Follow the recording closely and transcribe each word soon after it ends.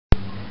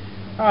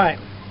Alright,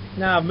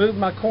 now I've moved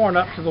my corn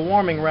up to the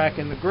warming rack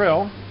in the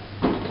grill,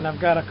 and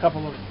I've got a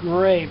couple of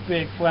great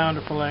big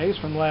flounder fillets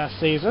from last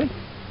season.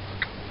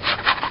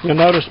 You'll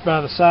notice by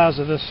the size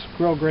of this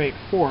grill grate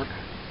fork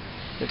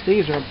that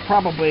these are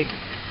probably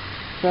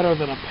better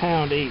than a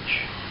pound each.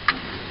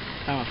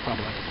 That one's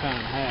probably like a pound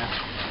and a half.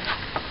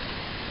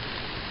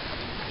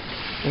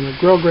 And the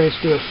grill grates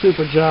do a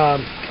super job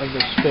of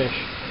this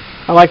fish.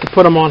 I like to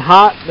put them on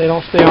hot. They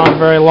don't stay on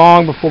very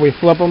long before we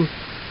flip them.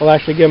 I'll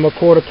actually give them a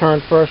quarter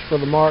turn first for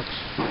the marks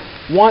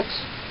once,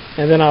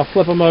 and then I'll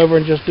flip them over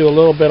and just do a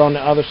little bit on the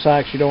other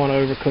side because you don't want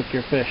to overcook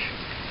your fish.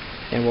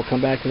 And we'll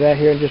come back to that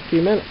here in just a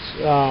few minutes.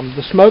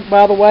 The smoke,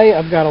 by the way,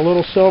 I've got a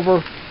little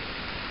silver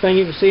thing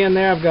you can see in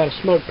there. I've got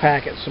a smoke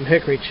packet, some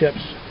hickory chips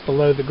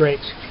below the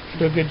grates.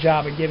 Do a good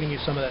job of giving you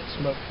some of that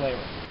smoke flavor.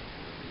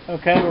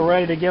 Okay, we're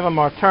ready to give them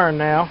our turn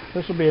now.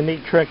 This will be a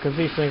neat trick because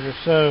these things are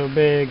so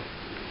big.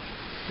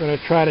 We're going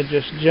to try to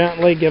just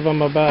gently give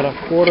them about a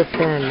quarter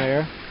turn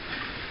there.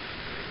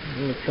 I'm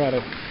going to try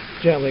to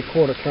gently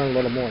quarter turn a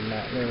little more than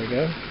that. There we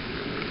go.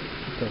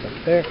 Put that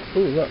up there.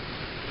 Ooh, look.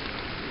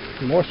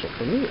 A morsel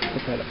for me.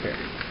 Put that up here.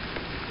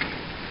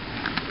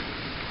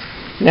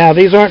 Now,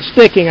 these aren't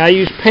sticking. I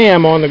use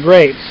Pam on the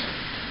grates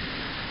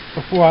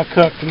before I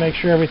cook to make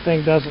sure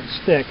everything doesn't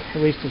stick,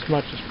 at least as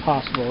much as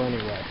possible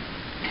anyway.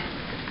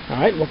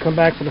 Alright, we'll come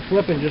back for the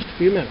flip in just a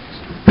few minutes.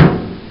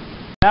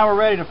 Now we're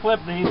ready to flip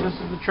these. This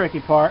is the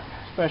tricky part,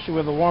 especially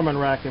with the warming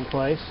rack in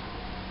place.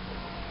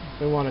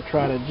 We want to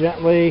try to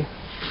gently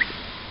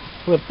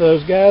flip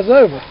those guys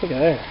over. Look at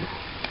that.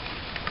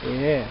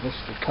 Yeah, this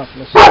is the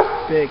toughness of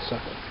a big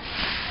sucker.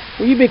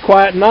 Will you be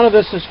quiet? None of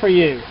this is for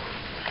you.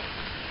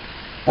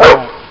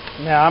 Alright,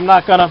 now I'm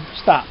not going to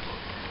stop.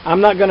 I'm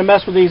not going to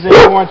mess with these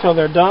anymore until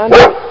they're done.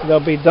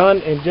 They'll be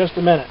done in just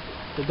a minute.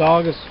 The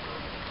dog is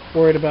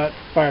worried about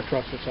fire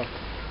trucks or something.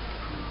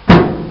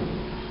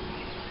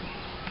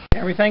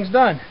 Everything's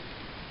done.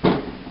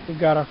 We've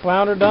got our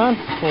flounder done.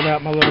 Pulled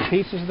out my little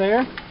pieces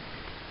there.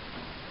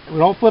 We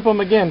don't flip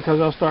them again because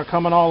they'll start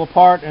coming all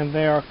apart, and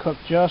they are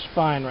cooked just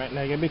fine right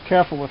now. You gotta be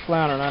careful with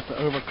flounder not to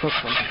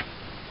overcook them.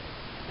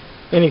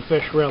 Any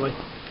fish really.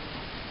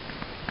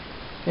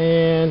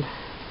 And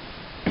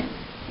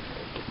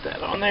get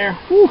that on there.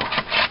 Whew.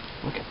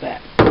 Look at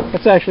that.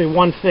 That's actually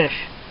one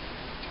fish,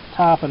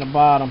 top and the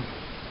bottom.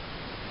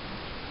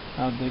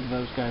 I'll dig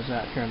those guys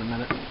out here in a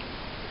minute.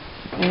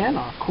 And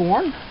our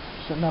corn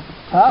sitting up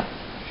at the top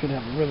should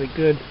have a really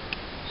good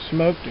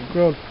smoked and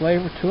grilled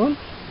flavor to them.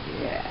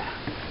 Yeah.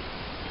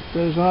 Put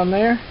those on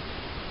there.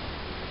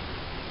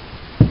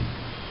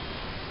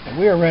 And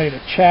we are ready to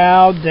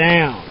chow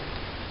down.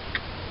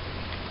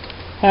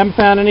 Haven't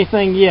found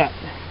anything yet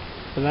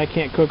that I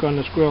can't cook on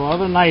this grill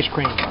other than ice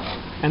cream.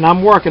 And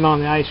I'm working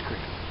on the ice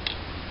cream.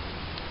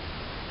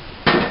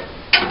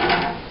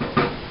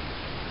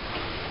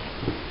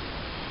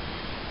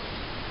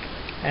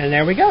 And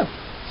there we go.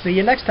 See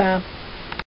you next time.